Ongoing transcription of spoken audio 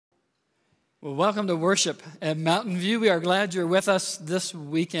Well, welcome to worship at Mountain View. We are glad you're with us this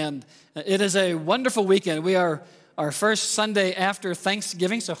weekend. It is a wonderful weekend. We are our first Sunday after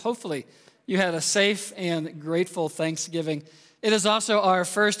Thanksgiving, so hopefully you had a safe and grateful Thanksgiving. It is also our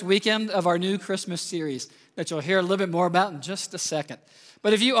first weekend of our new Christmas series that you'll hear a little bit more about in just a second.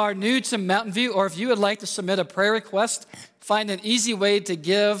 But if you are new to Mountain View, or if you would like to submit a prayer request, find an easy way to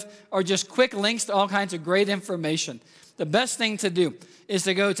give, or just quick links to all kinds of great information, the best thing to do is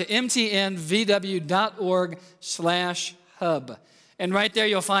to go to mtnvw.org/hub. And right there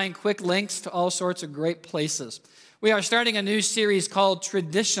you'll find quick links to all sorts of great places. We are starting a new series called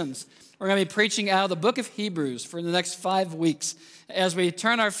Traditions. We're going to be preaching out of the book of Hebrews for the next 5 weeks as we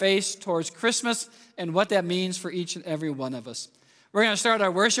turn our face towards Christmas and what that means for each and every one of us. We're going to start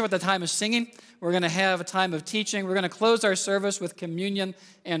our worship with a time of singing. We're going to have a time of teaching. We're going to close our service with communion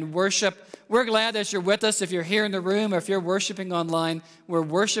and worship. We're glad that you're with us. If you're here in the room or if you're worshiping online, we're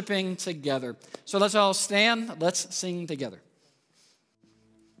worshiping together. So let's all stand. Let's sing together.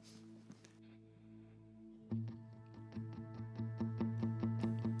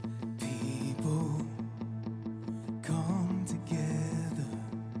 People come together.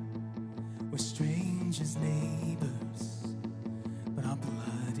 We're strangers, neighbors, but our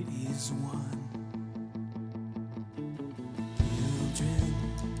blood is one. Children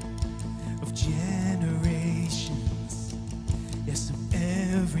of generations, yes, of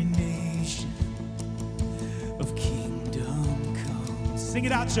every nation, of kingdom come. Sing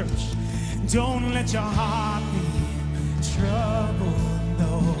it out, church. Don't let your heart be troubled,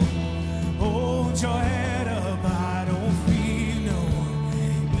 no. Hold your head up, I don't fear no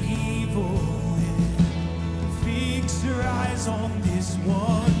evil. Fix your eyes on this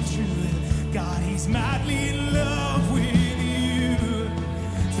one truth. God, He's madly in love with you.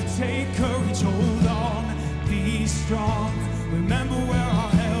 So take courage, hold on, be strong. Remember where our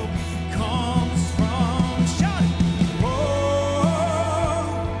help comes from. Shout it! Whoa,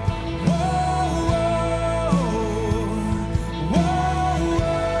 whoa, whoa, whoa,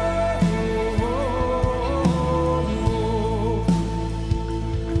 whoa.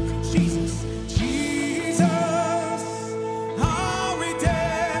 Jesus, Jesus, our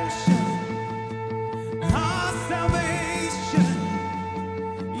redemption, our salvation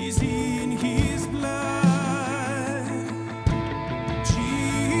is in His blood.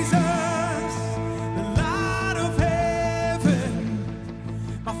 Jesus, the light of heaven,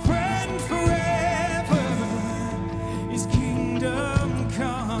 my friend forever, His kingdom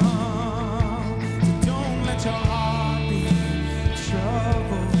come. So don't let your heart be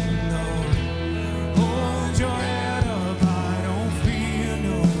troubled, no. Hold your head up, I don't fear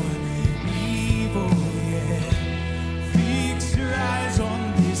no evil, yeah. Fix your eyes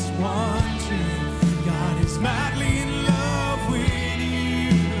on this one truth. God is madly in love with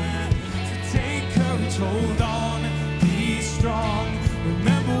you. So take courage, hold on, be strong.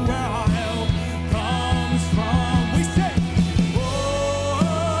 Remember where our help comes from. We say, whoa,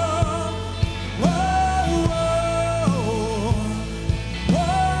 whoa,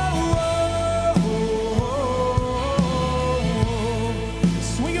 whoa, whoa.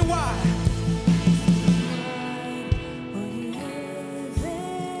 Swing it wide. Oh, you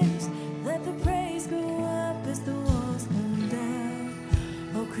heavens, let the praise go up as the walls come down.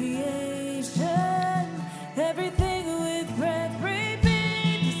 Oh, creation, everything with breath,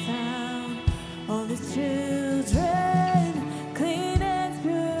 repeat the sound. All His children, clean hands,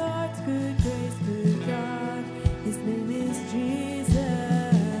 pure hearts, good grace, good God. His name is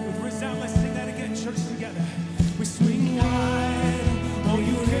Jesus. Resound, let's sing that again, church, together. We swing wide, oh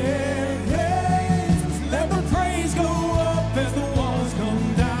you heavens, let the praise go up as the walls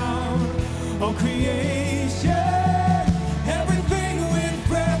come down. Oh creation, everything with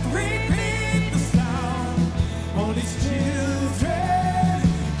breath,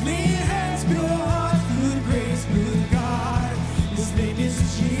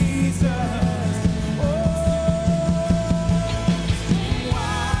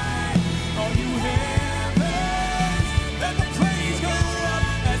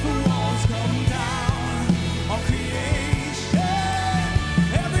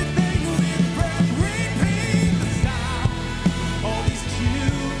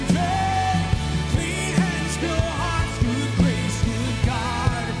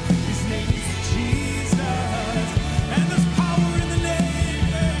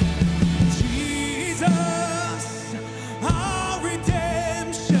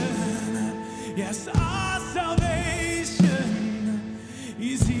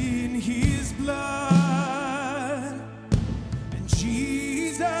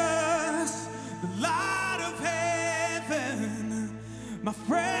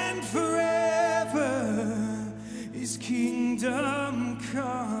 and forever His kingdom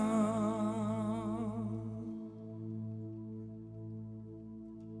come.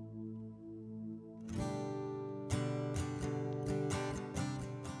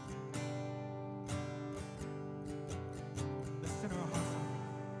 Listen, our hearts.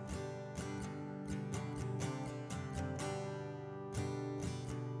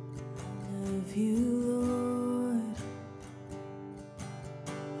 Love you, Lord.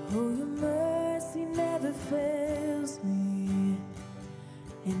 Oh, your mercy never fails me.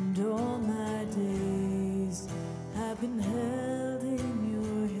 And all my days I've been held in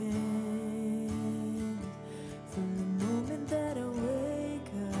your hand. From the moment that I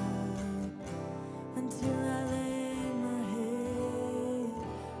wake up until I lay my head,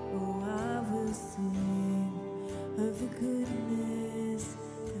 oh, I will sing of the goodness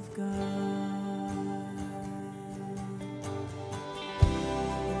of God.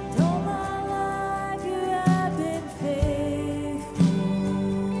 And all my life you have been faithful.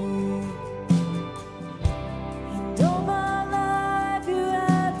 And all my life you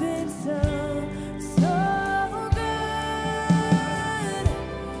have been so, so good.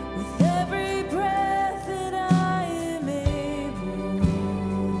 With every breath that I am able,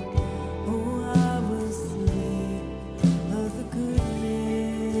 oh, I will sing of the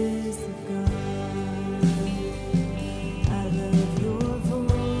goodness of God. I love your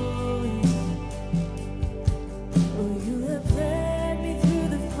voice. Oh, you have led me through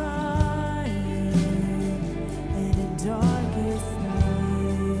the fire, and in darkest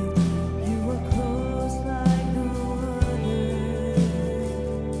night, you are close like no other.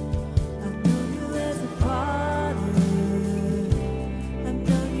 I've known you as a father, I've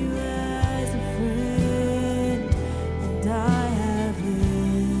known you as a friend, and I have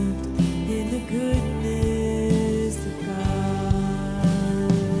lived in the goodness of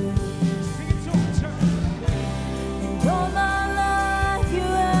God. Sing it to him, church. And all my life you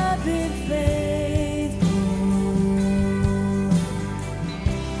have been faithful.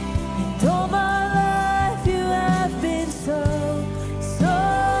 And all my life you have been so,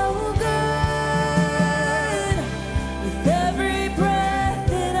 so good. With every breath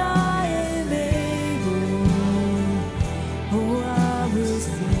that I am able, oh, I will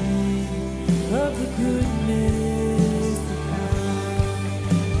sing of the goodness of God.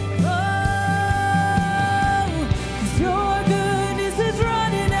 Oh, 'cause your goodness is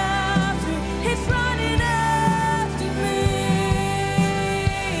running after, it's running after me.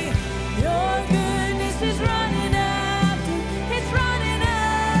 Your goodness is running after, it's running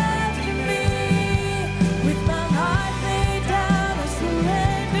after me. With my life laid down, I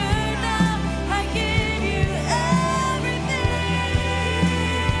surrender now. I give you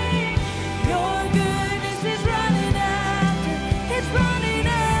everything. Your goodness is running after, it's running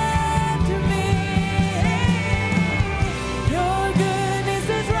after me. Your goodness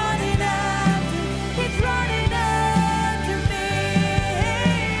is running after, it's running after me.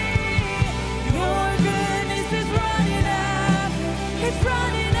 Your goodness is running after, it's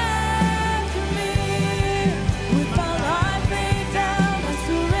running after me. With my life laid down, I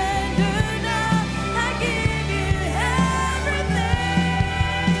surrender now. I give you everything.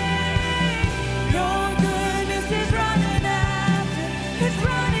 Your goodness is running after, it's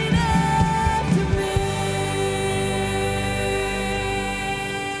running after me.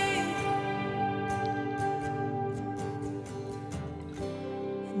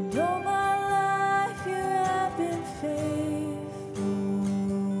 And all my life you have been faithful.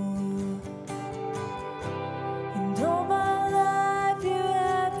 And all my life you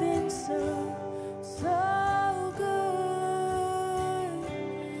have been so, so good.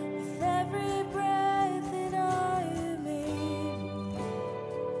 With every breath that I am able,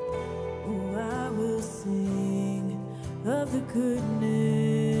 oh, I will sing of the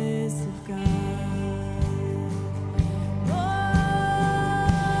goodness of God. Oh,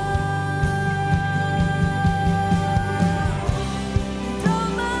 and all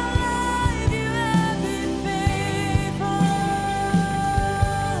my life you have been faithful.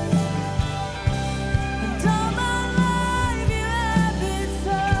 And all my life you have been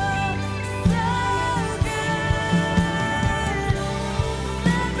so, so good.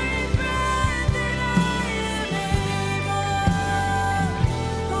 Every breath that I am able,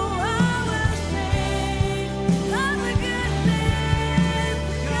 oh, I will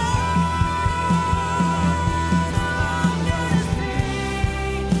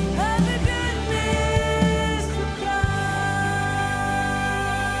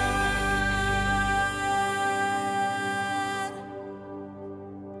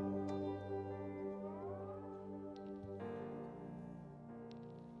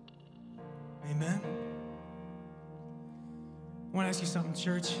Amen. I want to ask you something,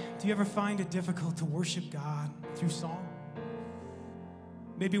 church. Do you ever find it difficult to worship God through song?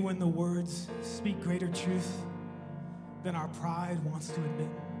 Maybe when the words speak greater truth than our pride wants to admit.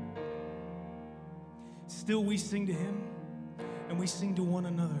 Still, we sing to Him, and we sing to one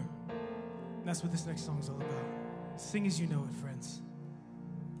another. And that's what this next song is all about. Sing as you know it, friends.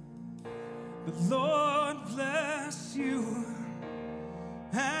 The Lord bless you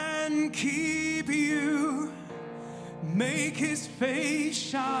and keep you. Make His face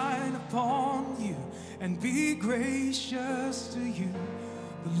shine upon you and be gracious to you.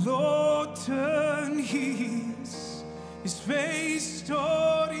 The Lord turn His face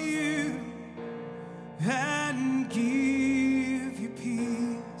toward you and give you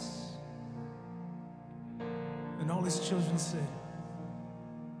peace. And all His children said,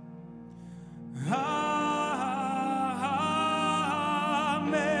 Amen.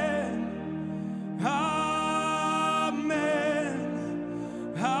 Amen. Amen.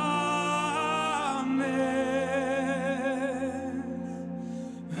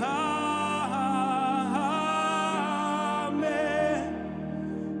 Amen.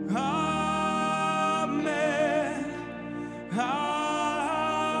 Amen.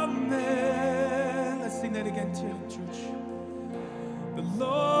 Amen. Let's sing that again too, church. The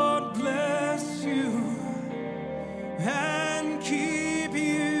Lord bless you and keep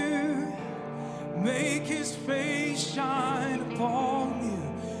you. Make His face shine upon you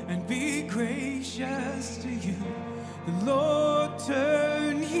and be gracious to you. The Lord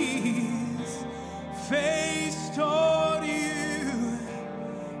turn His face toward you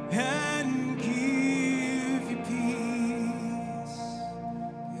and give you peace.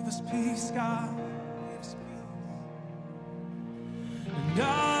 Give us peace, God. Give us peace. And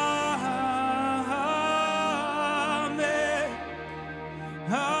amen.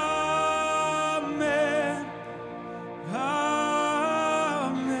 Amen. Amen. Amen.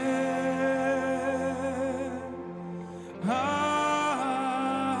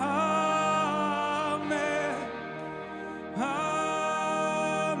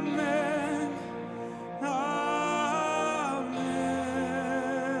 Amen.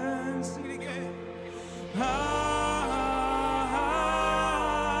 Amen. Sing it again. Amen.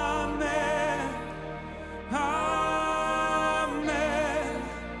 Amen.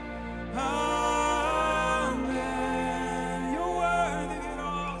 Amen. You're worthy of it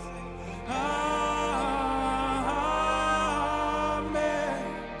all. Sing. Amen.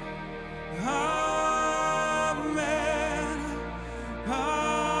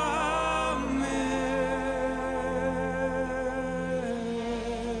 Amen.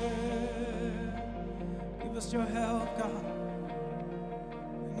 Give us your help, God.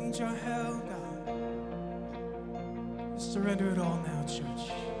 We need your help, God. Just surrender it all now,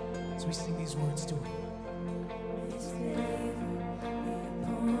 church, as we sing these words to Him. His favor be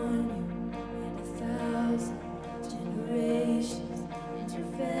upon you and 1,000 generations, and your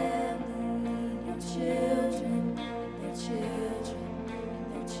family, your children, their children,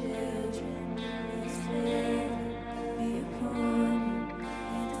 their children. His favor be upon you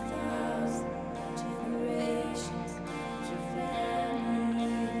and 1,000 generations, and your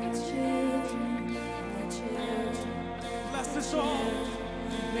family, your children, their children. Bless us all.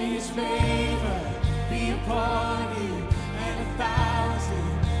 May His favor be upon you and 1,000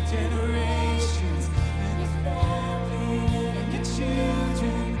 generations, and your family, and your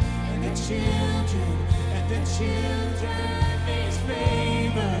children, and their children, and their children. May His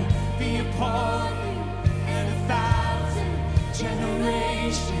favor be upon you and 1,000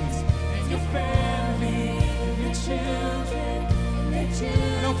 generations, and your family, and your children, and their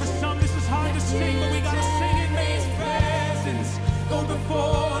children. I know for some this is hard to sing, but we gotta sing it. May His presence go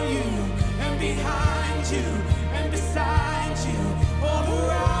before you and behind you and beside you, all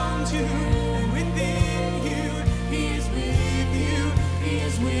around you and within you. He is with you. He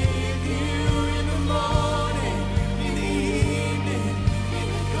is with you in the morning, in the evening, in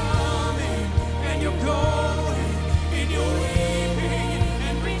the coming and your going, in your weeping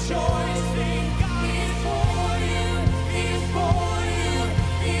and rejoicing. He is for you. He is for you.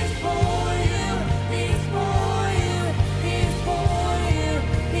 He is for you. He is for you. He is for you.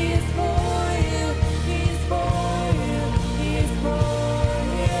 He is for you. He is for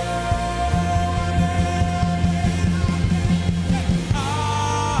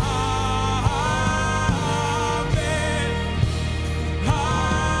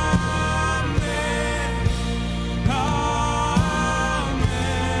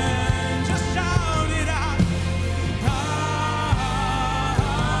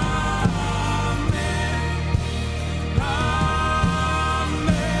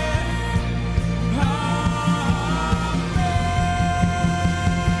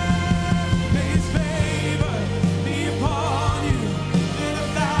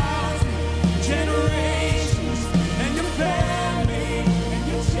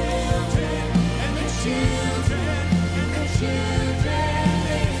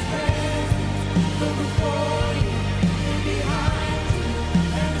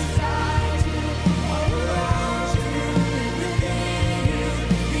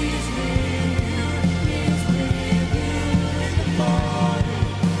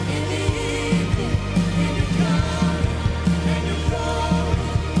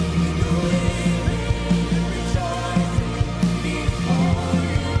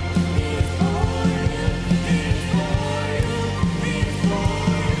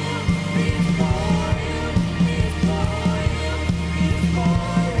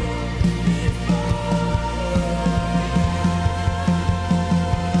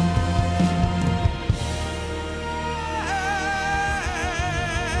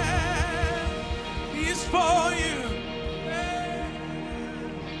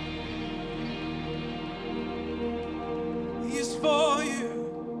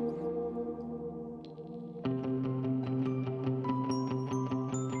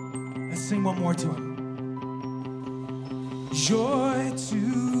sing one more to him. Joy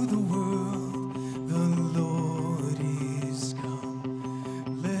to the world, the Lord is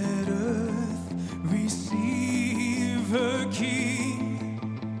come. Let earth receive her King.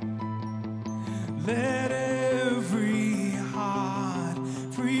 Let every heart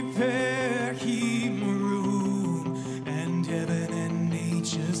prepare him room, and heaven and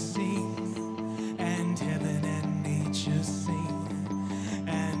nature sing, and heaven and nature sing,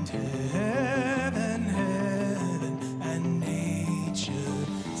 and heaven, heaven and nature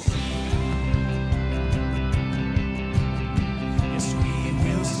sing. Yes, we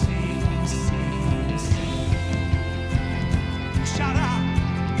will sing, sing, sing. Shout out.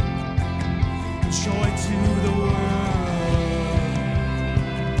 Joy to the world.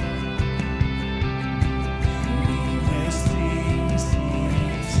 We will sing,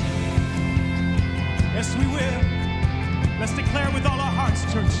 sing, sing. Yes, we will. Let's declare with all our hearts,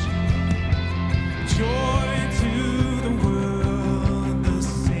 church. Joy to the world, the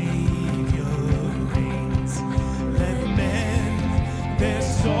Savior reigns. Let men their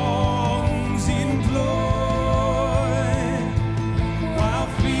songs employ, while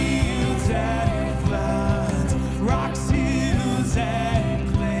fields and floods, rocks, hills, and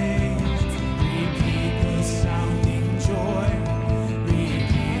plains repeat the sounding joy.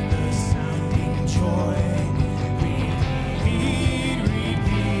 Repeat the sounding joy. Repeat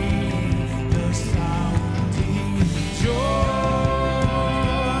the sounding joy.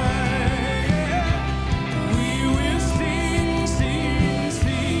 We will sing, sing,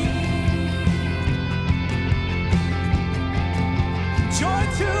 sing. Joy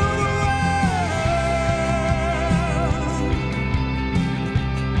to the world.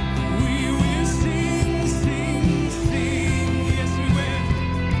 We will sing, sing, sing. Yes, we will.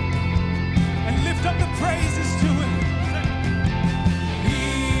 And lift up the praises to him. He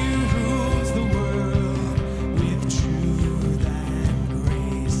rules the world with truth and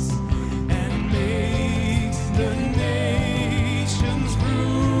grace, and makes the nations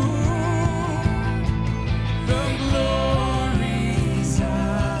rule. The glories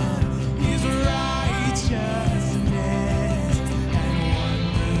of his righteousness, and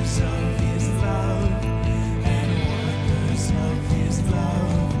wonders of his love, and wonders of his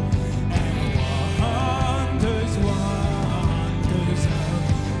love, and wonders, wonders of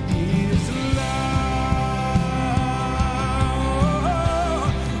his love.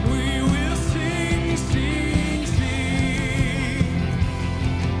 We will sing, sing, sing.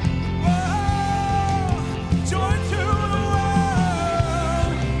 Oh, joy to the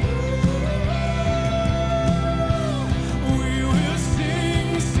world. We will sing,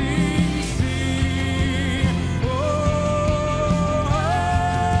 sing, sing. Oh,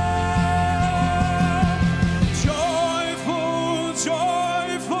 joyful,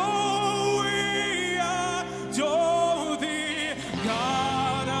 joyful, we adore thee,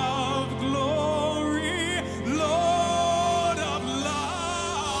 God of glory, Lord of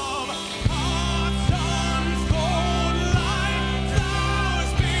love. Hearts unfold like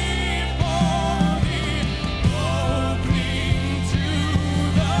flowers before thee, opening to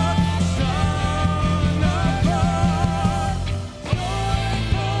the Son above.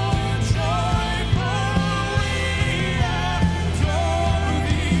 Joyful, joyful, we adore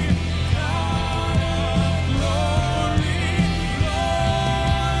thee, God of glory,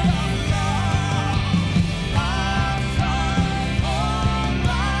 Lord of love. Hearts unfold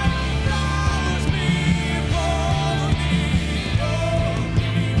like flowers before thee,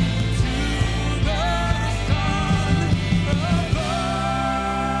 opening to the Son above.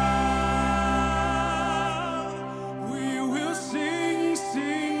 We will sing,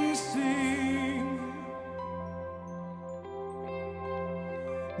 sing, sing.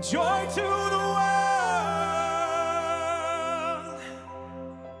 Joy to the world.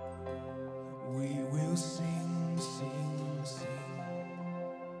 We will sing, sing, sing.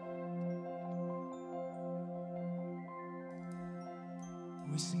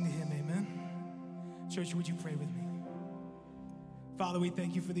 We sing to him, amen. Church, would you pray with me? Father, we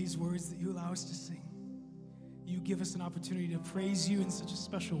thank you for these words that you allow us to sing. You give us an opportunity to praise you in such a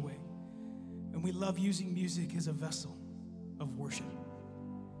special way. And we love using music as a vessel of worship.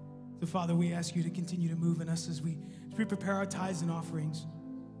 So, Father, we ask you to continue to move in us as we prepare our tithes and offerings.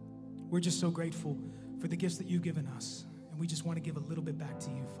 We're just so grateful for the gifts that you've given us. And we just want to give a little bit back to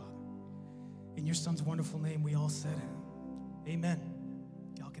you, Father. In your son's wonderful name, we all said, amen.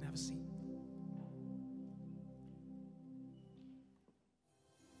 Y'all can have a seat.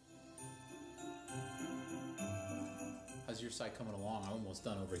 How's your side coming along? I'm almost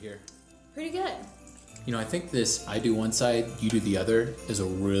done over here. Pretty good. I think this I do one side, you do the other is a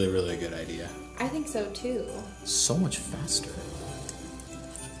really, really good idea. I think so too. So much faster.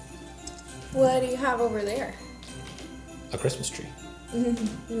 What do you have over there? A Christmas tree.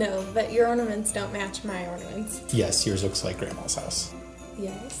 No, but your ornaments don't match my ornaments. Yes, yours looks like Grandma's house.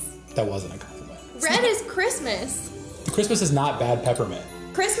 Yes. That wasn't a compliment. Red is Christmas. Christmas is not bad peppermint.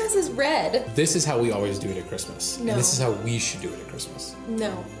 Christmas is red. This is how we always do it at Christmas. No. And this is how we should do it at Christmas.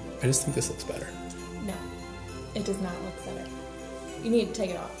 No. I just think this looks better. No. It does not look better. You need to take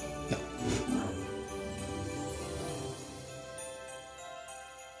it off. No.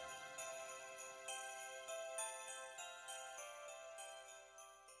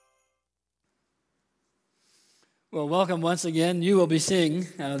 Well, welcome once again. You will be seeing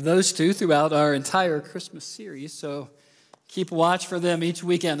those two throughout our entire Christmas series, so keep watch for them each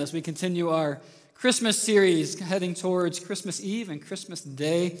weekend as we continue our Christmas series heading towards Christmas Eve and Christmas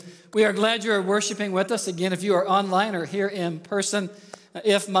Day. We are glad you are worshiping with us. Again, if you are online or here in person,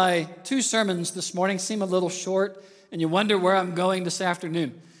 if my two sermons this morning seem a little short and you wonder where I'm going this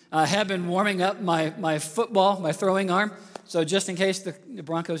afternoon, I have been warming up my football, my throwing arm, so just in case the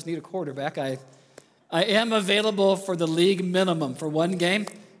Broncos need a quarterback, I am available for the league minimum for one game.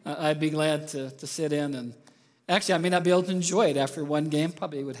 I'd be glad to sit in, and actually I may not be able to enjoy it after one game.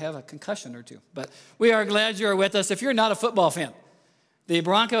 Probably would have a concussion or two. But we are glad you are with us. If you're not a football fan, the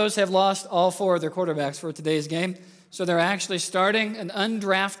Broncos have lost all four of their quarterbacks for today's game. So they're actually starting an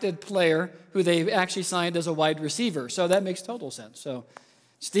undrafted player who they actually signed as a wide receiver. So that makes total sense. So,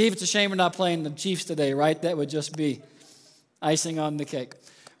 Steve, it's a shame we're not playing the Chiefs today, right? That would just be icing on the cake.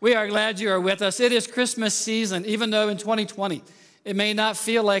 We are glad you are with us. It is Christmas season, even though in 2020 it may not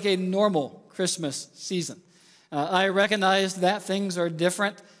feel like a normal Christmas season. I recognize that things are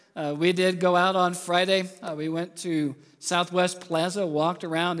different. We did go out on Friday. We went to Southwest Plaza, walked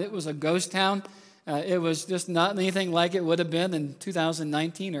around. It was a ghost town. It was just not anything like it would have been in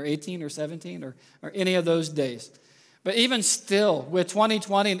 2019 or 18 or 17 or any of those days. But even still, with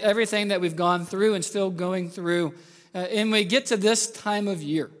 2020 and everything that we've gone through and still going through, and we get to this time of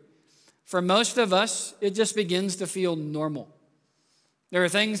year, for most of us, it just begins to feel normal. There are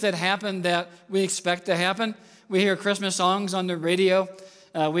things that happen that we expect to happen. We hear Christmas songs on the radio.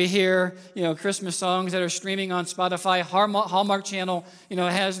 We hear, Christmas songs that are streaming on Spotify. Hallmark Channel,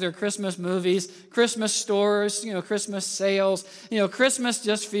 has their Christmas movies. Christmas stores, Christmas sales. Christmas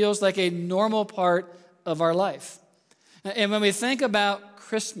just feels like a normal part of our life. And when we think about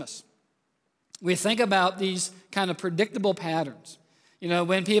Christmas, we think about these kind of predictable patterns.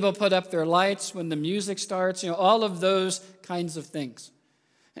 When people put up their lights, when the music starts, all of those kinds of things.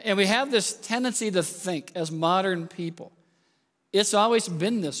 And we have this tendency to think as modern people, it's always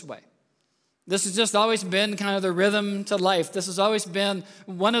been this way. This has just always been kind of the rhythm to life. This has always been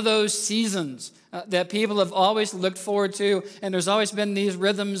one of those seasons that people have always looked forward to, and there's always been these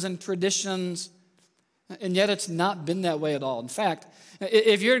rhythms and traditions, and yet it's not been that way at all. In fact,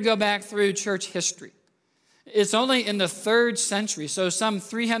 if you're to go back through church history, it's only in the 3rd century, so some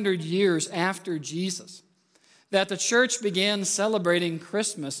 300 years after Jesus, that the church began celebrating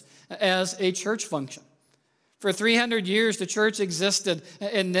Christmas as a church function. For 300 years, the church existed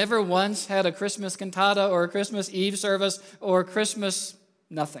and never once had a Christmas cantata or a Christmas Eve service or Christmas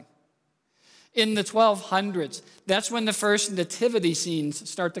nothing. In the 1200s, that's when the first nativity scenes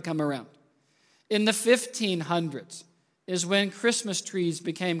start to come around. In the 1500s is when Christmas trees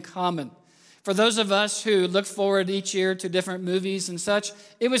became common. For those of us who look forward each year to different movies and such,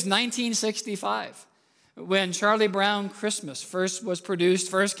 it was 1965 when Charlie Brown Christmas first was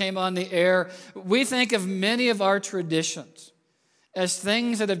produced, first came on the air. We think of many of our traditions as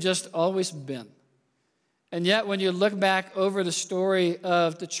things that have just always been. And yet when you look back over the story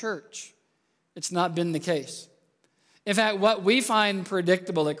of the church, it's not been the case. In fact, what we find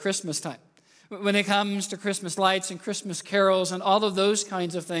predictable at Christmas time, when it comes to Christmas lights and Christmas carols and all of those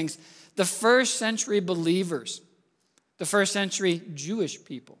kinds of things, the 1st century believers, the 1st century Jewish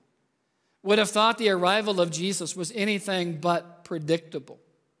people, would have thought the arrival of Jesus was anything but predictable.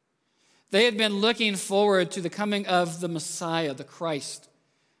 They had been looking forward to the coming of the Messiah, the Christ,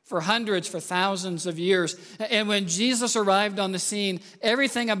 for hundreds, for thousands of years. And when Jesus arrived on the scene,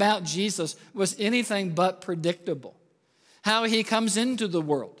 everything about Jesus was anything but predictable. How he comes into the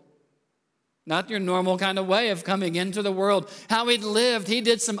world. Not your normal kind of way of coming into the world. How he lived. He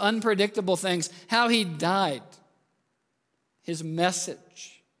did some unpredictable things. How he died. His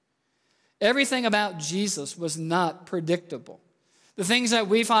message. Everything about Jesus was not predictable. The things that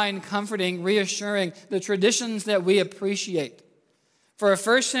we find comforting, reassuring, the traditions that we appreciate. For a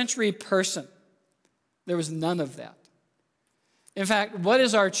 1st century person, there was none of that. In fact, what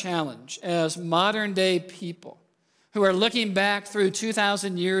is our challenge as modern day people who are looking back through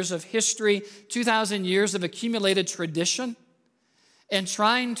 2,000 years of history, 2,000 years of accumulated tradition, and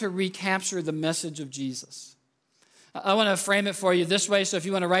trying to recapture the message of Jesus? I want to frame it for you this way, so if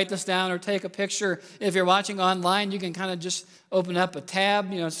you want to write this down or take a picture, if you're watching online, you can kind of just open up a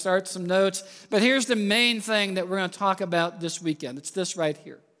tab, start some notes. But here's the main thing that we're going to talk about this weekend. It's this right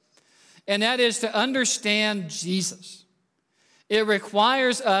here. And that is to understand Jesus. It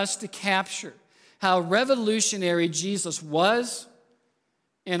requires us to capture how revolutionary Jesus was,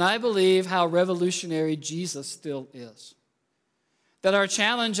 and I believe how revolutionary Jesus still is. That our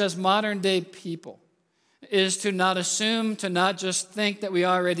challenge as modern day people is to not assume, to not just think that we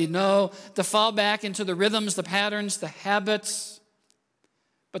already know, to fall back into the rhythms, the patterns, the habits,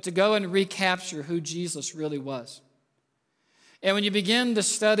 but to go and recapture who Jesus really was. And when you begin to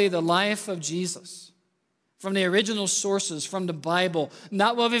study the life of Jesus from the original sources, from the Bible,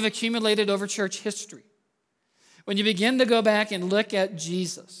 not what we've accumulated over church history, when you begin to go back and look at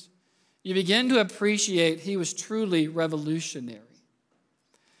Jesus, you begin to appreciate he was truly revolutionary.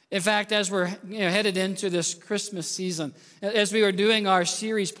 In fact, as we're headed into this Christmas season, as we were doing our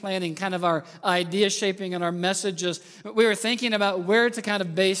series planning, kind of our idea shaping and our messages, we were thinking about where to kind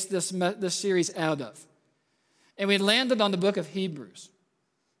of base this series out of. And we landed on the book of Hebrews,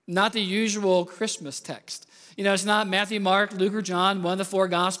 not the usual Christmas text. It's not Matthew, Mark, Luke, or John, one of the four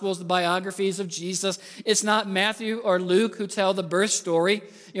Gospels, the biographies of Jesus. It's not Matthew or Luke who tell the birth story,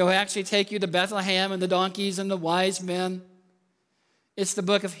 who actually take you to Bethlehem and the donkeys and the wise men. It's the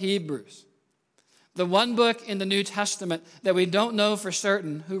book of Hebrews, the one book in the New Testament that we don't know for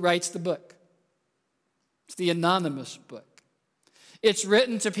certain who writes the book. It's the anonymous book. It's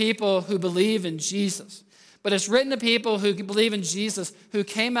written to people who believe in Jesus, but it's written to people who believe in Jesus who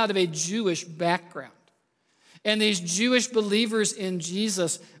came out of a Jewish background. And these Jewish believers in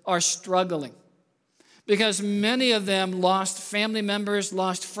Jesus are struggling because many of them lost family members,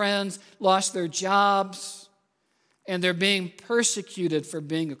 lost friends, lost their jobs, and they're being persecuted for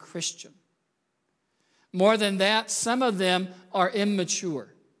being a Christian. More than that, some of them are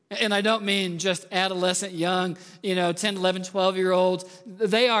immature. And I don't mean just adolescent, young, 10, 11, 12-year-olds.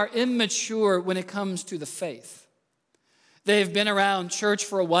 They are immature when it comes to the faith. They've been around church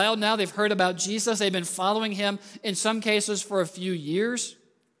for a while now. They've heard about Jesus. They've been following him, in some cases, for a few years.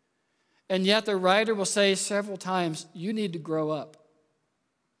 And yet the writer will say several times, you need to grow up.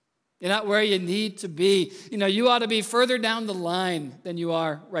 You're not where you need to be. You ought to be further down the line than you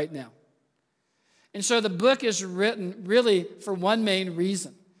are right now. And so the book is written really for one main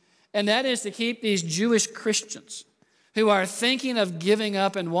reason, and that is to keep these Jewish Christians who are thinking of giving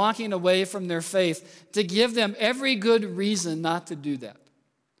up and walking away from their faith, to give them every good reason not to do that.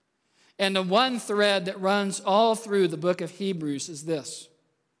 And the one thread that runs all through the book of Hebrews is this: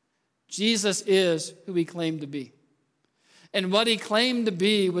 Jesus is who he claimed to be. And what he claimed to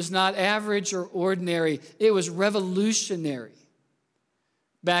be was not average or ordinary. It was revolutionary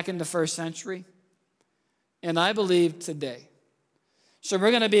back in the first century, and I believe today. So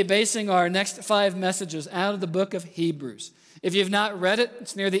we're going to be basing our next 5 messages out of the book of Hebrews. If you've not read it,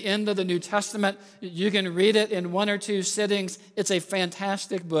 it's near the end of the New Testament. You can read it in 1 or 2 sittings. It's a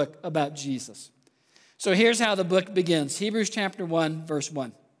fantastic book about Jesus. So here's how the book begins. Hebrews chapter 1, verse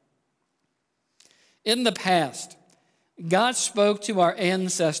 1. In the past, God spoke to our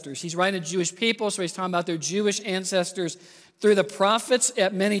ancestors. He's writing to Jewish people, so he's talking about their Jewish ancestors through the prophets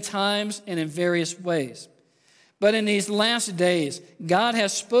at many times and in various ways. But in these last days, God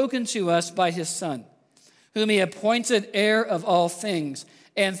has spoken to us by his Son, whom he appointed heir of all things,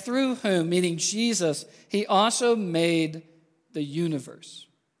 and through whom, meaning Jesus, he also made the universe.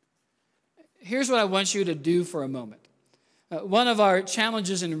 Here's what I want you to do for a moment. One of our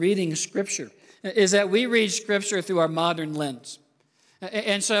challenges in reading Scripture is that we read Scripture through our modern lens.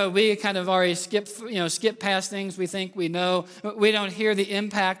 And so we kind of already skip past things we think we know. We don't hear the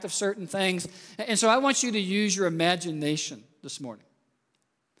impact of certain things. And so I want you to use your imagination this morning.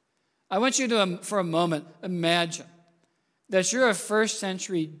 I want you to, for a moment, imagine that you're a first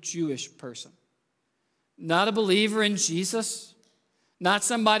century Jewish person. Not a believer in Jesus, not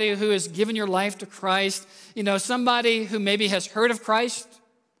somebody who has given your life to Christ, somebody who maybe has heard of Christ,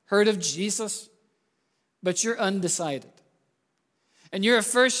 heard of Jesus, but you're undecided. And you're a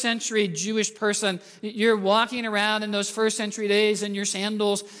first century Jewish person. You're walking around in those first century days in your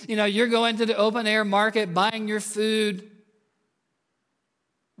sandals. You're going to the open air market, buying your food.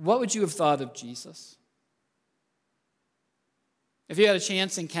 What would you have thought of Jesus? If you had a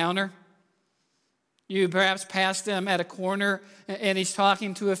chance encounter, you perhaps passed him at a corner and he's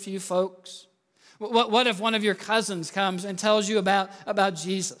talking to a few folks. What if one of your cousins comes and tells you about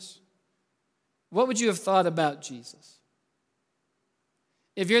Jesus? What would you have thought about Jesus?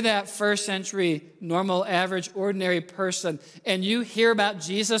 If you're that first century, normal, average, ordinary person, and you hear about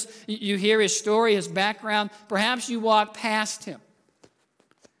Jesus, you hear his story, his background, perhaps you walk past him.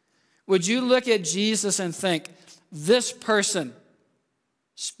 Would you look at Jesus and think, this person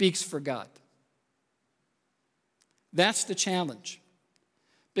speaks for God? That's the challenge.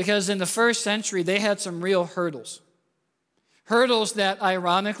 Because in the first century, they had some real hurdles. Hurdles that,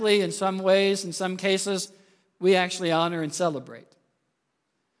 ironically, in some ways, in some cases, we actually honor and celebrate.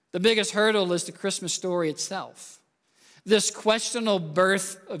 The biggest hurdle is the Christmas story itself. This questionable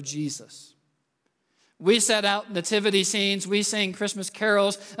birth of Jesus. We set out nativity scenes. We sing Christmas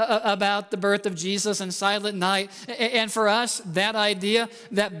carols about the birth of Jesus and Silent Night. And for us, that idea,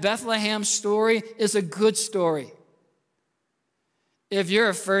 that Bethlehem story is a good story. If you're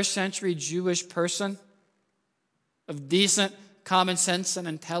a first century Jewish person of decent common sense and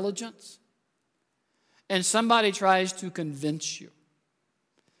intelligence, and somebody tries to convince you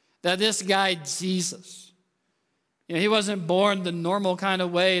that this guy, Jesus, he wasn't born the normal kind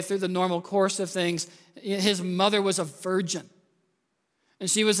of way through the normal course of things. His mother was a virgin, and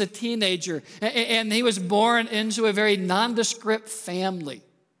she was a teenager, and he was born into a very nondescript family.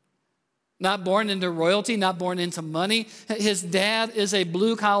 Not born into royalty, not born into money. His dad is a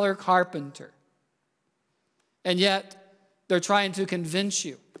blue-collar carpenter. And yet, they're trying to convince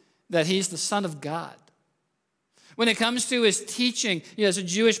you that he's the Son of God. When it comes to his teaching, as a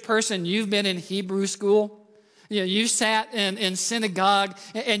Jewish person, you've been in Hebrew school. You've sat in synagogue,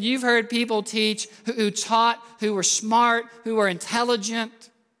 and you've heard people teach who taught, who were smart, who were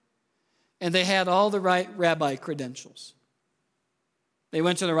intelligent, and they had all the right rabbi credentials. They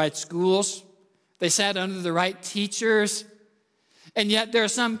went to the right schools. They sat under the right teachers. And yet there are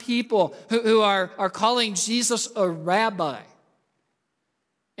some people who are calling Jesus a rabbi.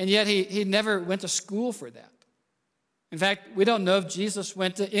 And yet he never went to school for that. In fact, we don't know if Jesus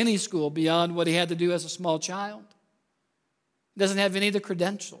went to any school beyond what he had to do as a small child. He doesn't have any of the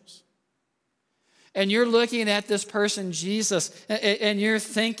credentials. And you're looking at this person, Jesus, and you're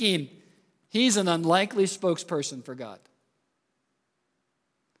thinking, he's an unlikely spokesperson for God.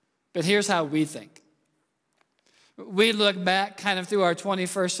 But here's how we think. We look back kind of through our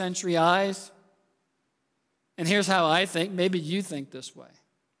 21st century eyes, and here's how I think. Maybe you think this way.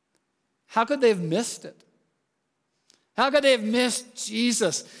 How could they have missed it? How could they have missed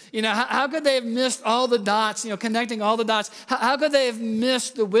Jesus? How could they have missed all the dots, connecting all the dots? How could they have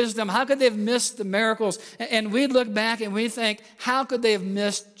missed the wisdom? How could they have missed the miracles? And we look back and we think, how could they have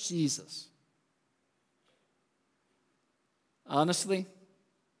missed Jesus? Honestly,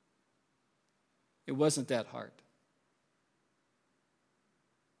 it wasn't that hard.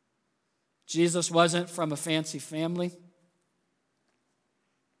 Jesus wasn't from a fancy family.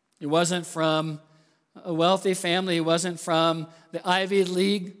 He wasn't from a wealthy family. He wasn't from the Ivy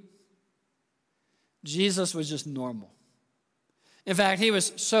League. Jesus was just normal. In fact, he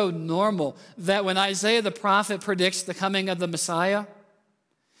was so normal that when Isaiah the prophet predicts the coming of the Messiah,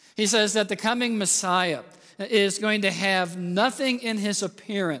 he says that the coming Messiah is going to have nothing in his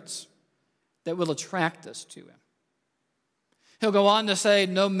appearance that will attract us to him. He'll go on to say,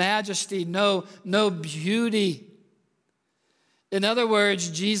 no majesty, no beauty. In other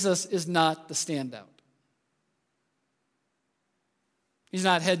words, Jesus is not the standout. He's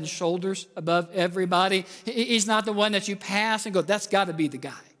not head and shoulders above everybody. He's not the one that you pass and go, that's got to be the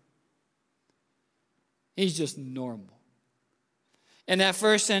guy. He's just normal. And that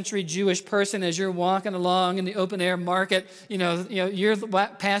first century Jewish person, as you're walking along in the open air market, you're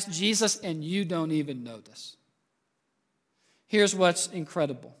past Jesus and you don't even notice. Here's what's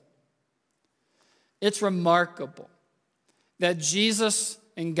incredible. It's remarkable that Jesus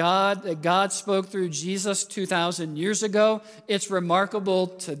and that God spoke through Jesus 2,000 years ago. It's remarkable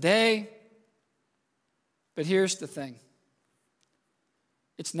today. But here's the thing.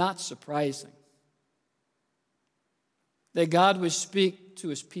 It's not surprising that God would speak to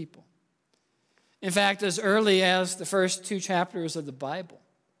his people. In fact, as early as the first 2 chapters of the Bible,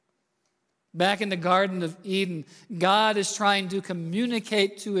 back in the Garden of Eden, God is trying to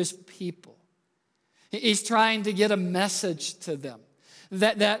communicate to his people. He's trying to get a message to them.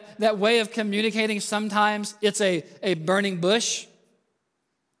 That way of communicating, sometimes it's a burning bush.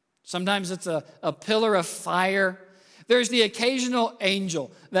 Sometimes it's a pillar of fire. There's the occasional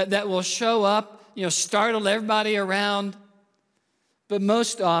angel that will show up, startle everybody around. But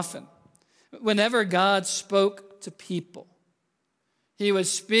most often, whenever God spoke to people, he would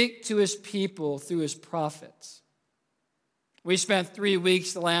speak to his people through his prophets. We spent 3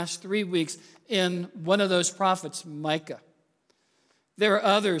 weeks, the last 3 weeks, in one of those prophets, Micah. There are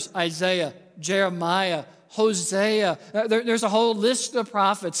others, Isaiah, Jeremiah, Hosea. There's a whole list of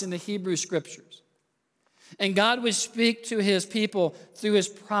prophets in the Hebrew Scriptures. And God would speak to his people through his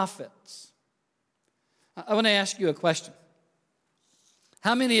prophets. I want to ask you a question.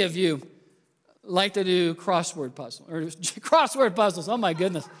 How many of you like to do crossword puzzles? Or crossword puzzles, oh my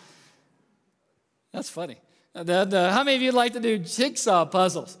goodness. That's funny. How many of you like to do jigsaw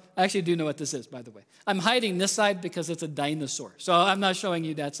puzzles? I actually do know what this is, by the way. I'm hiding this side because it's a dinosaur, so I'm not showing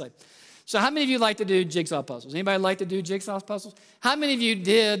you that side. So how many of you like to do jigsaw puzzles? Anybody like to do jigsaw puzzles? How many of you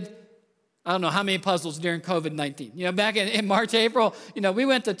did, I don't know how many puzzles during COVID-19? You know, back in March, April, you know, we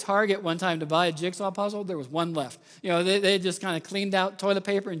went to Target one time to buy a jigsaw puzzle. There was one left. You know, they just kind of cleaned out toilet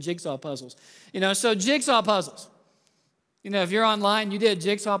paper and jigsaw puzzles. You know, so jigsaw puzzles. You know, if you're online, you did a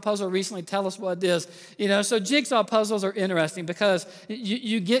jigsaw puzzle recently, tell us what it is. You know, so jigsaw puzzles are interesting because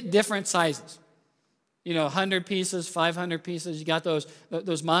you get different sizes. You know, 100 pieces, 500 pieces. You got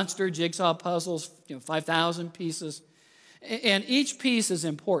those monster jigsaw puzzles, you know, 5,000 pieces. And each piece is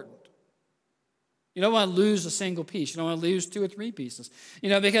important. You don't want to lose a single piece. You don't want to lose 2 or 3 pieces. You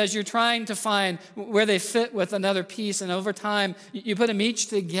know, because you're trying to find where they fit with another piece. And over time, you put them each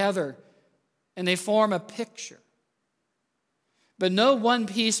together and they form a picture. But no one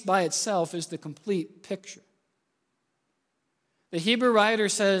piece by itself is the complete picture. The Hebrew writer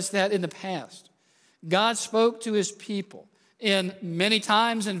says that in the past, God spoke to his people in many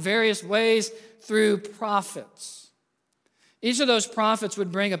times in various ways through prophets. Each of those prophets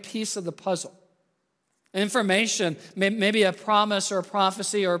would bring a piece of the puzzle. Information, maybe a promise or a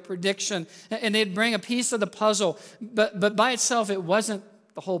prophecy or a prediction, and they'd bring a piece of the puzzle, but by itself it wasn't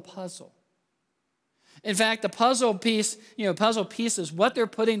the whole puzzle. In fact, the puzzle piece, you know, puzzle pieces, what they're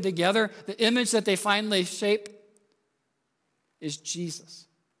putting together, the image that they finally shape is Jesus.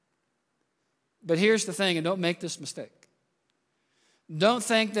 But here's the thing, and don't make this mistake. Don't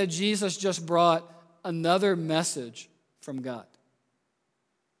think that Jesus just brought another message from God.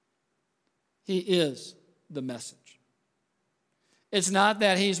 He is the message. It's not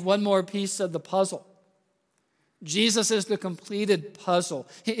that he's one more piece of the puzzle. Jesus is the completed puzzle.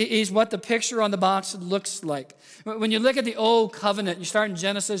 He's what the picture on the box looks like. When you look at the Old Covenant, you start in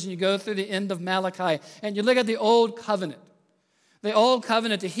Genesis and you go through the end of Malachi, and you look at the Old Covenant. The Old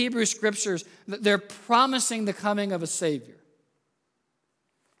Covenant, the Hebrew Scriptures, they're promising the coming of a Savior.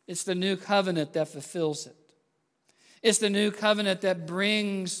 It's the New Covenant that fulfills it. It's the New Covenant that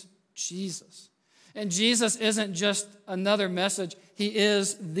brings Jesus. And Jesus isn't just another message. He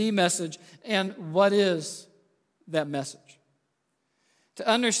is the message. And what is that message? To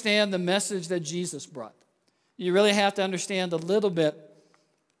understand the message that Jesus brought, you really have to understand a little bit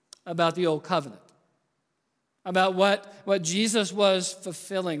about the Old Covenant, about what Jesus was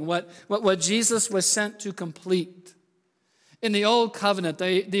fulfilling, what Jesus was sent to complete. In the Old Covenant,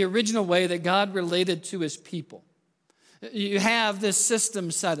 the original way that God related to his people, you have this system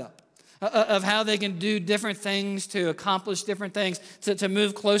set up of how they can do different things to accomplish different things, to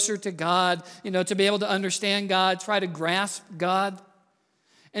move closer to God, you know, to be able to understand God, try to grasp God.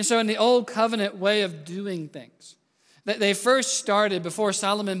 And so in the Old Covenant way of doing things, they first started before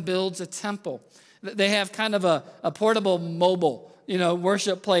Solomon builds a temple. They have kind of a portable mobile, you know,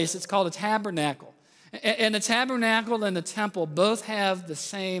 worship place. It's called a tabernacle. And the tabernacle and the temple both have the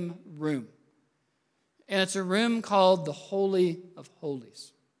same room. And it's a room called the Holy of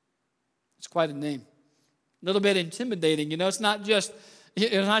Holies. It's quite a name. A little bit intimidating. You know, it's not just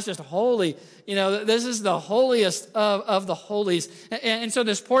holy. You know, this is the holiest of the holies. And so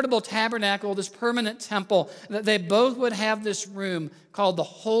this portable tabernacle, this permanent temple, they both would have this room called the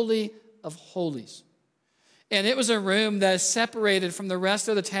Holy of Holies. And it was a room that is separated from the rest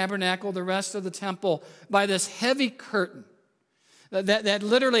of the tabernacle, the rest of the temple, by this heavy curtain that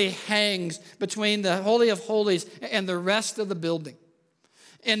literally hangs between the Holy of Holies and the rest of the building.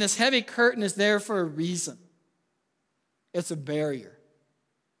 And this heavy curtain is there for a reason. It's a barrier.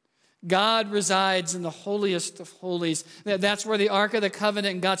 God resides in the holiest of holies. That's where the Ark of the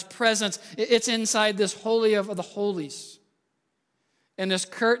Covenant and God's presence, it's inside this Holy of the Holies. And this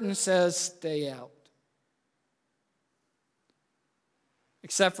curtain says, stay out.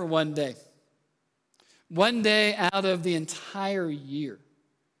 Except for one day. One day out of the entire year.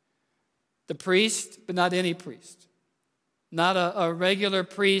 The priest, but not any priest. Not a regular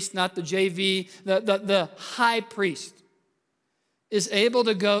priest, not the JV, the high priest is able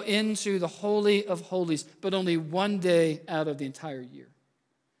to go into the Holy of Holies, but only one day out of the entire year.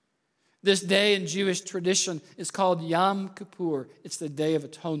 This day in Jewish tradition is called Yom Kippur. It's the Day of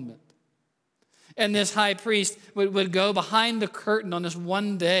Atonement. And this high priest would go behind the curtain on this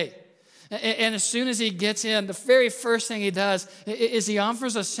one day. And as soon as he gets in, the very first thing he does is he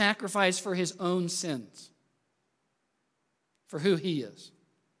offers a sacrifice for his own sins, for who he is.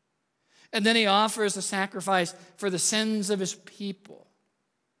 And then he offers a sacrifice for the sins of his people.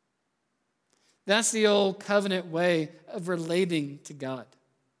 That's the old covenant way of relating to God.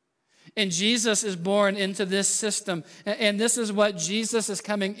 And Jesus is born into this system, and this is what Jesus is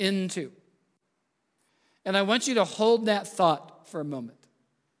coming into. And I want you to hold that thought for a moment.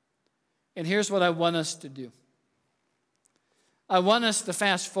 And here's what I want us to do. I want us to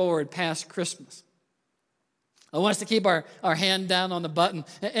fast forward past Christmas. I want us to keep our hand down on the button.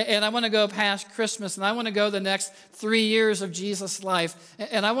 And I want to go past Christmas, and I want to go the next 3 years of Jesus' life.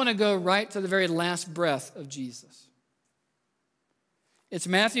 And I want to go right to the very last breath of Jesus. It's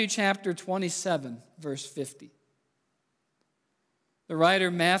Matthew chapter 27, verse 50. The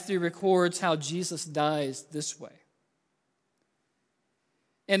writer Matthew records how Jesus dies this way.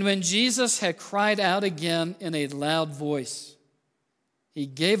 And when Jesus had cried out again in a loud voice, he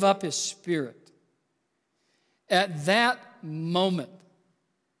gave up his spirit. At that moment,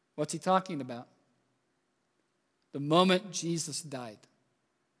 what's he talking about? The moment Jesus died.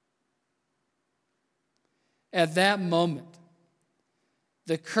 At that moment,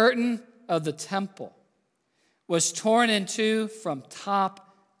 the curtain of the temple was torn in two from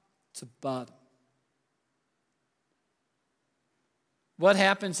top to bottom. What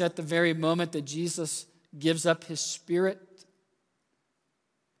happens at the very moment that Jesus gives up his spirit?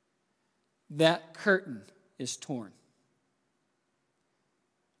 That curtain is torn.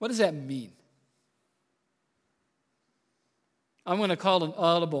 What does that mean? I'm going to call an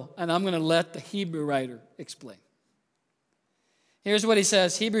audible, and I'm going to let the Hebrew writer explain. Here's what he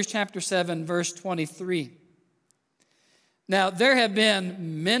says, Hebrews chapter 7, verse 23. Now, there have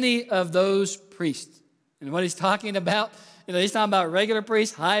been many of those priests. And what he's talking about, he's talking about regular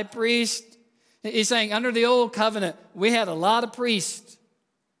priests, high priest. He's saying under the old covenant, we had a lot of priests.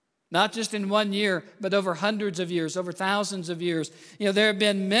 Not just in 1 year, but over hundreds of years, over thousands of years. There have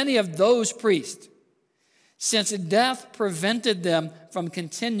been many of those priests since death prevented them from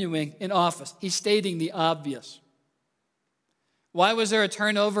continuing in office. He's stating the obvious. Why was there a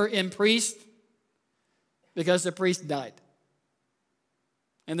turnover in priest? Because the priest died.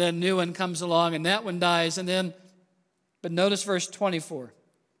 And then a new one comes along, and that one dies, but notice verse 24.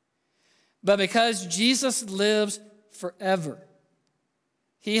 But because Jesus lives forever,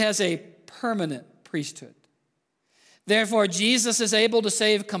 he has a permanent priesthood. Therefore, Jesus is able to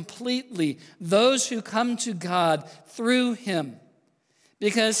save completely those who come to God through him,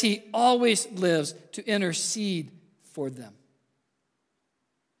 because he always lives to intercede for them.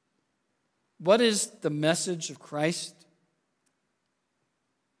 What is the message of Christ?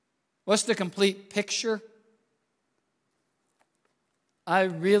 What's the complete picture? I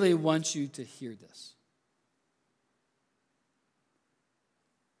really want you to hear this.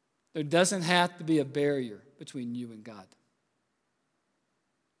 There doesn't have to be a barrier between you and God.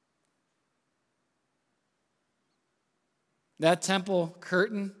 That temple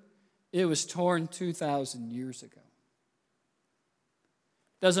curtain, it was torn 2,000 years ago.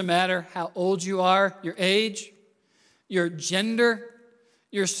 Doesn't matter how old you are, your age, your gender,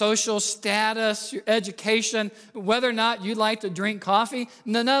 your social status, your education, whether or not you like to drink coffee,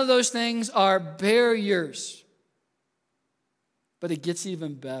 none of those things are barriers. But it gets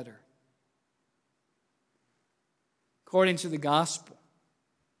even better. According to the gospel,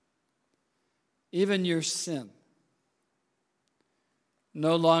 even your sin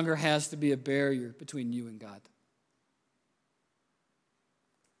no longer has to be a barrier between you and God.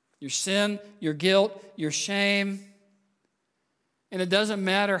 Your sin, your guilt, your shame, and it doesn't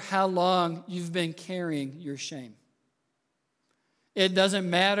matter how long you've been carrying your shame. It doesn't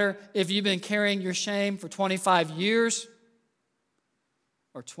matter if you've been carrying your shame for 25 years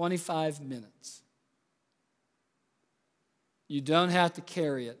or 25 minutes. You don't have to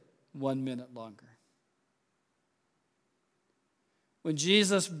carry it 1 minute longer. When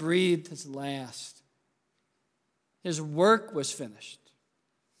Jesus breathed his last, his work was finished.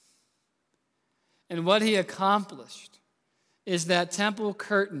 And what he accomplished is that temple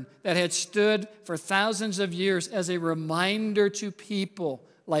curtain that had stood for thousands of years as a reminder to people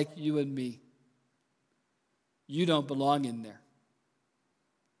like you and me. You don't belong in there.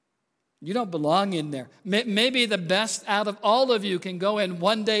 You don't belong in there. Maybe the best out of all of you can go in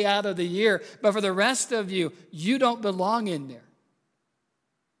 1 day out of the year, but for the rest of you, you don't belong in there.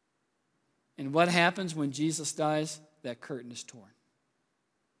 And what happens when Jesus dies? That curtain is torn.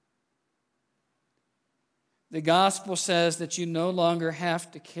 The gospel says that you no longer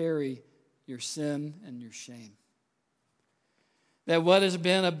have to carry your sin and your shame. That what has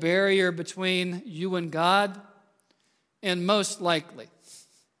been a barrier between you and God, and most likely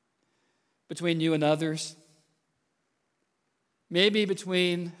between you and others, maybe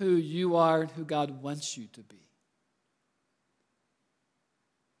between who you are and who God wants you to be,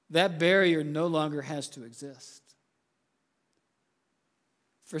 that barrier no longer has to exist.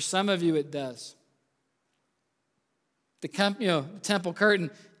 For some of you, it does. The temple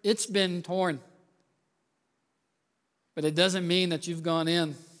curtain, it's been torn. But it doesn't mean that you've gone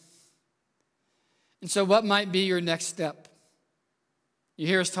in. And so what might be your next step? You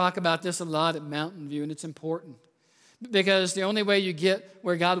hear us talk about this a lot at Mountain View, and it's important. Because the only way you get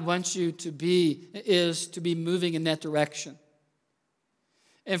where God wants you to be is to be moving in that direction.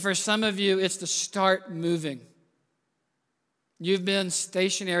 And for some of you, it's to start moving. You've been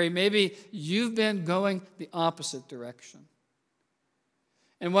stationary. Maybe you've been going the opposite direction.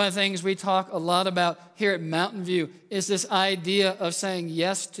 And one of the things we talk a lot about here at Mountain View is this idea of saying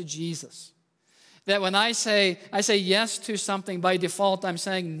yes to Jesus. That when I say yes to something, by default, I'm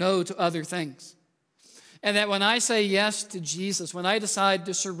saying no to other things. And that when I say yes to Jesus, when I decide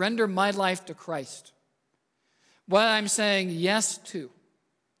to surrender my life to Christ, what I'm saying yes to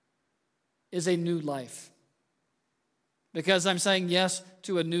is a new life. Because I'm saying yes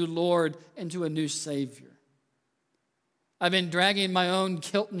to a new Lord and to a new Savior. I've been dragging my own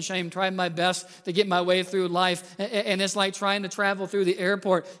guilt and shame, trying my best to get my way through life. And it's like trying to travel through the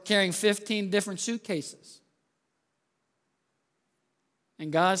airport carrying 15 different suitcases.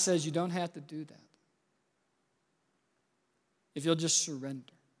 And God says you don't have to do that if you'll just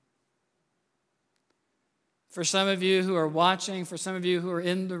surrender. For some of you who are watching, for some of you who are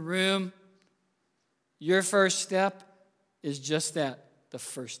in the room, your first step is just that, the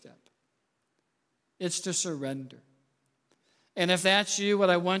first step. It's to surrender. And if that's you, what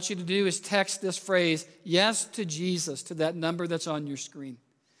I want you to do is text this phrase, yes to Jesus, to that number that's on your screen.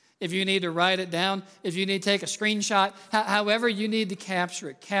 If you need to write it down, if you need to take a screenshot, however you need to capture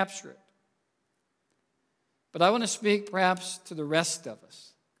it, capture it. But I want to speak perhaps to the rest of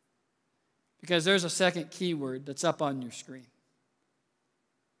us, because there's a second keyword that's up on your screen.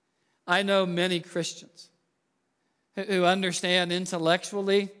 I know many Christians who understand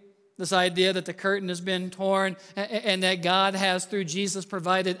intellectually this idea that the curtain has been torn and that God has, through Jesus,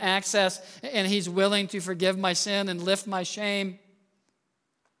 provided access and He's willing to forgive my sin and lift my shame,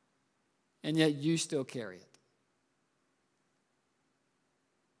 and yet you still carry it.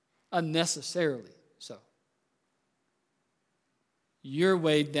 Unnecessarily so. You're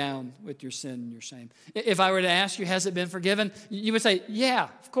weighed down with your sin and your shame. If I were to ask you, has it been forgiven? You would say, yeah,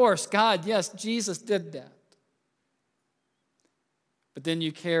 of course, God, yes, Jesus did that. But then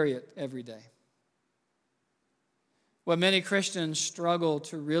you carry it every day. What many Christians struggle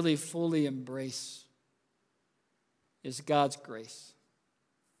to really fully embrace is God's grace.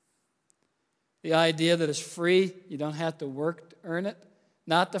 The idea that it's free, you don't have to work to earn it.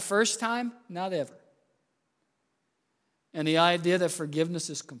 Not the first time, not ever. And the idea that forgiveness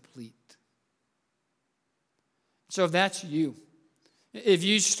is complete. So if that's you, if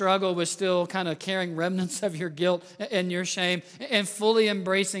you struggle with still kind of carrying remnants of your guilt and your shame and fully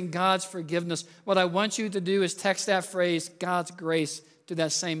embracing God's forgiveness, what I want you to do is text that phrase, God's grace, to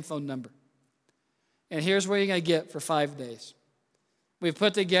that same phone number. And here's what you're going to get for 5 days. We've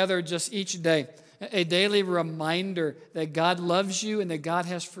put together just each day a daily reminder that God loves you and that God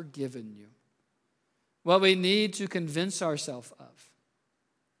has forgiven you. What we need to convince ourselves of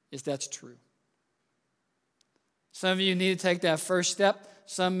is that's true. Some of you need to take that first step.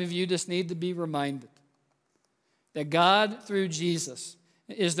 Some of you just need to be reminded that God, through Jesus,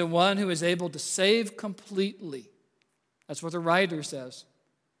 is the one who is able to save completely. That's what the writer says.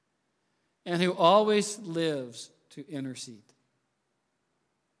 And who always lives to intercede.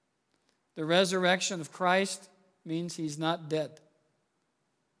 The resurrection of Christ means He's not dead.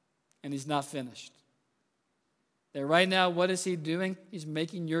 And He's not finished. That right now, what is He doing? He's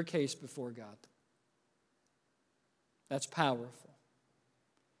making your case before God. That's powerful.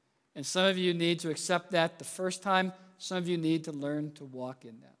 And some of you need to accept that the first time. Some of you need to learn to walk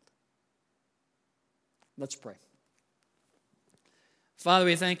in that. Let's pray. Father,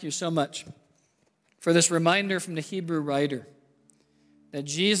 we thank you so much for this reminder from the Hebrew writer that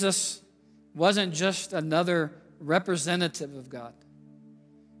Jesus wasn't just another representative of God.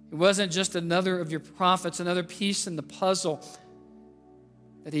 It wasn't just another of your prophets, another piece in the puzzle,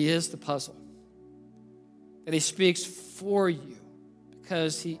 that He is the puzzle. That He speaks for you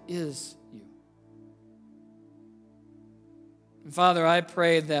because He is you. And Father, I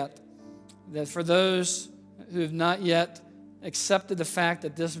pray that for those who have not yet accepted the fact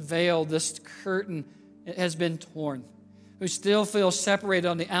that this veil, this curtain, has been torn, who still feel separated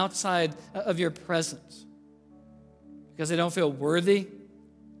on the outside of your presence because they don't feel worthy,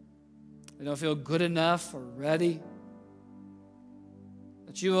 they don't feel good enough or ready,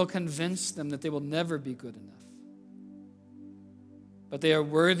 that you will convince them that they will never be good enough. But they are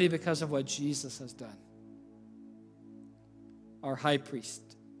worthy because of what Jesus has done, our high priest.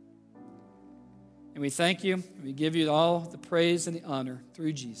 And we thank you, and we give you all the praise and the honor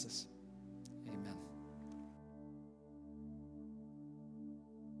through Jesus. Amen.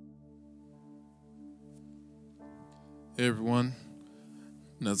 Hey everyone,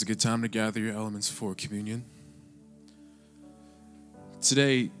 now's a good time to gather your elements for communion.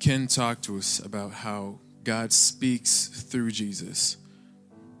 Today, Ken talked to us about how God speaks through Jesus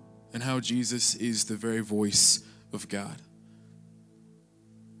and how Jesus is the very voice of God.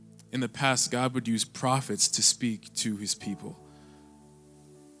 In the past, God would use prophets to speak to his people.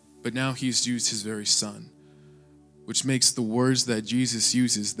 But now he's used his very son, which makes the words that Jesus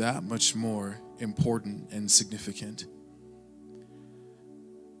uses that much more important and significant.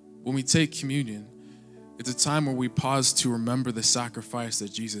 When we take communion, it's a time where we pause to remember the sacrifice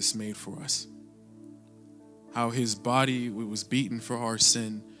that Jesus made for us. How his body was beaten for our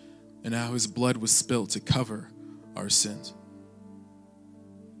sin, and how his blood was spilled to cover our sins.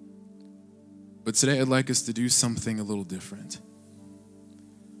 But today I'd like us to do something a little different.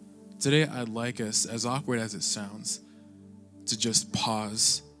 Today I'd like us, as awkward as it sounds, to just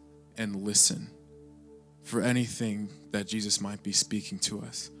pause and listen for anything that Jesus might be speaking to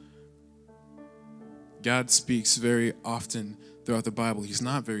us. God speaks very often throughout the Bible. He's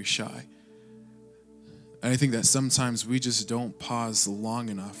not very shy. And I think that sometimes we just don't pause long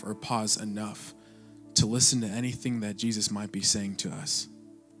enough or pause enough to listen to anything that Jesus might be saying to us.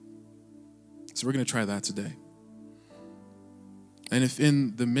 So we're going to try that today. And if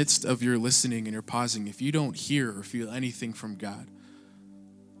in the midst of your listening and your pausing, if you don't hear or feel anything from God,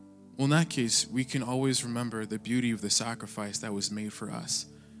 well, in that case, we can always remember the beauty of the sacrifice that was made for us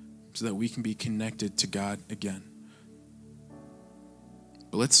so that we can be connected to God again.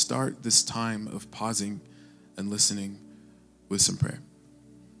 But let's start this time of pausing and listening with some prayer.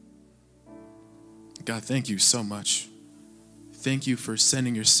 God, thank you so much. Thank you for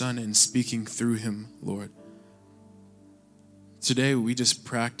sending your son and speaking through him, Lord. Today, we just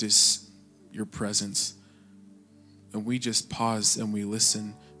practice your presence, and we just pause and we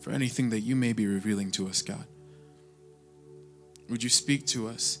listen for anything that you may be revealing to us, God. Would you speak to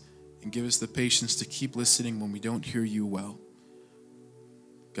us and give us the patience to keep listening when we don't hear you well?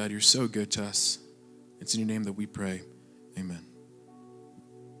 God, you're so good to us. It's in your name that we pray. Amen.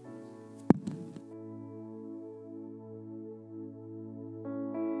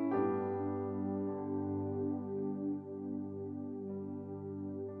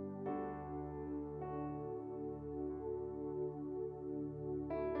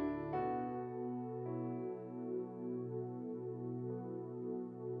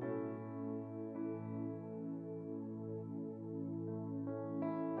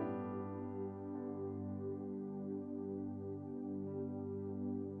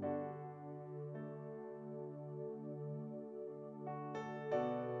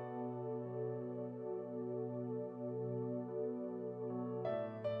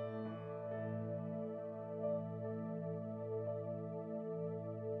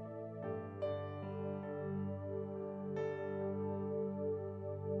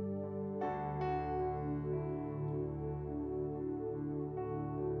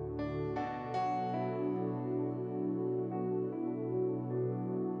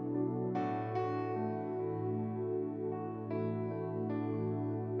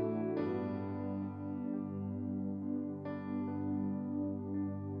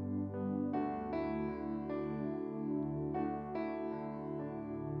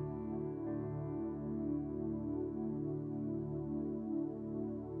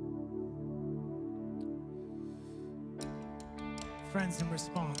 Friends, in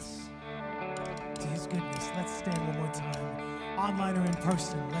response to his goodness, let's stand one more time. Online or in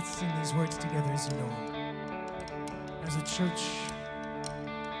person, let's sing these words together as you know them. As a church,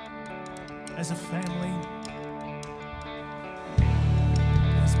 as a family,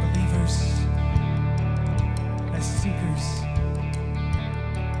 as believers, as seekers,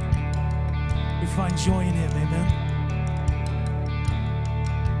 we find joy in him, amen?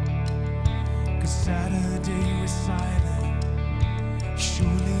 'Cause Saturday was silent.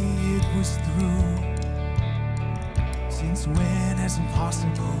 Surely it was through. Since when has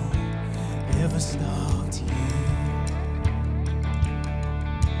impossible ever stopped you?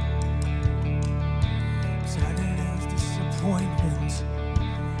 Saturday's disappointment. disappointment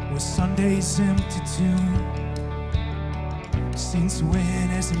was Sunday's empty tune. Since when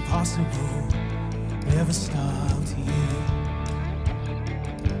has impossible ever stopped here?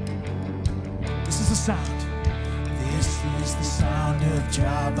 This is the sound. This is the sound of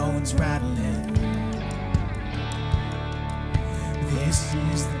dry bones rattling. This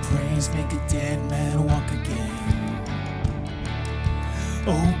is the praise, make a dead man walk again.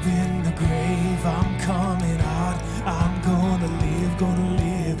 Open the grave, I'm coming out. I'm gonna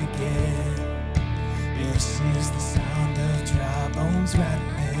live again. This is the sound of dry bones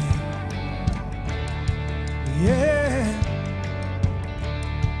rattling. Yeah.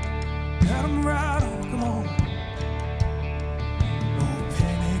 Let 'em rattle, come on. Oh,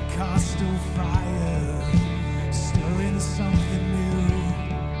 Pentecostal fire, stirring something new.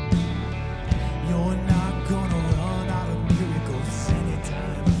 You're not gonna run out of miracles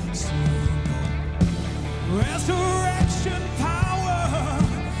anytime soon. Resurrection power,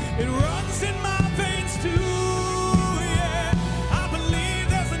 it runs in my veins too. Yeah, I believe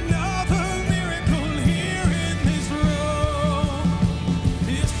there's another miracle here in this room.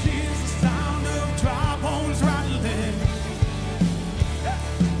 This is the sound of dry bones rattling.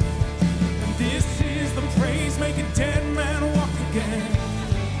 And this is the praise making dead man walk again.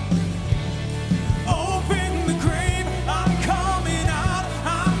 Open the grave, I'm coming out.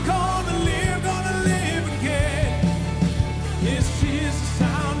 I'm gonna live again. This is the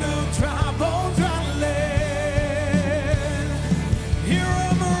sound of dry bones rattling. Hear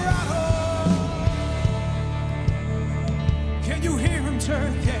 'em rattle. Can you hear 'em,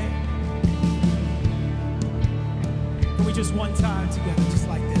 church? Yeah. Can we just one time together, just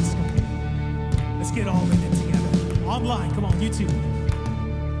like this? Come on. Let's get all in it together. Online, come on, YouTube.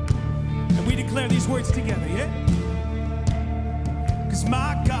 And we declare these words together, yeah? 'Cause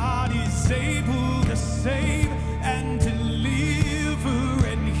my God is able to save and deliver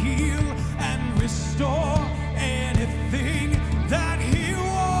and heal and restore anything that he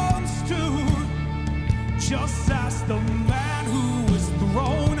wants to. Just as the man who was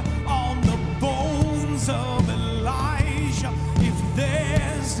thrown on the bones of Elijah, if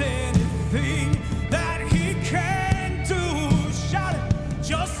there's anything that he can do, shout it.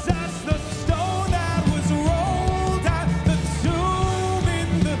 Just as the stone that was rolled at the tomb in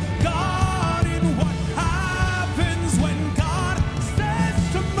the garden, what happens when God says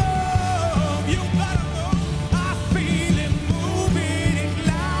to move? You gotta move. I feel him moving it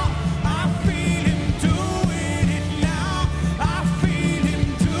now. I feel him doing it now. I feel him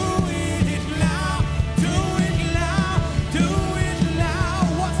doing it now. Do it now. Do it now.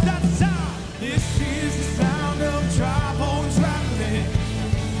 What's that sound? This is the sound of dry bones rattling.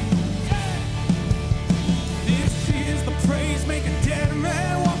 This is the praise, make a dead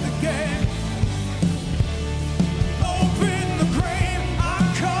man walk again. Open the grave, I'm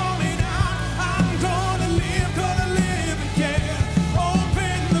coming out. I'm gonna live again.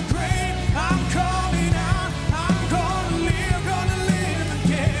 Open the grave, I'm coming out. I'm gonna live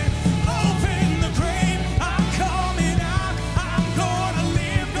again. Open the grave, I'm coming out. I'm gonna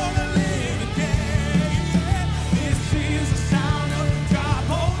live again. This is the sound of dry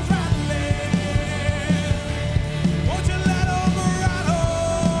bones rattling. Won't you let 'em rattle?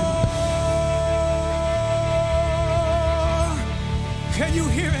 Can you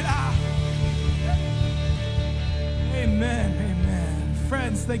hear it? Amen, amen.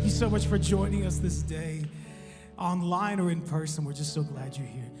 Friends, thank you so much for joining us this day, online or in person. We're just so glad you're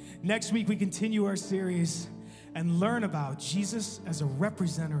here. Next week, we continue our series and learn about Jesus as a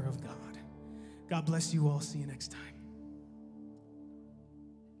representative of God. God bless you all. See you next time.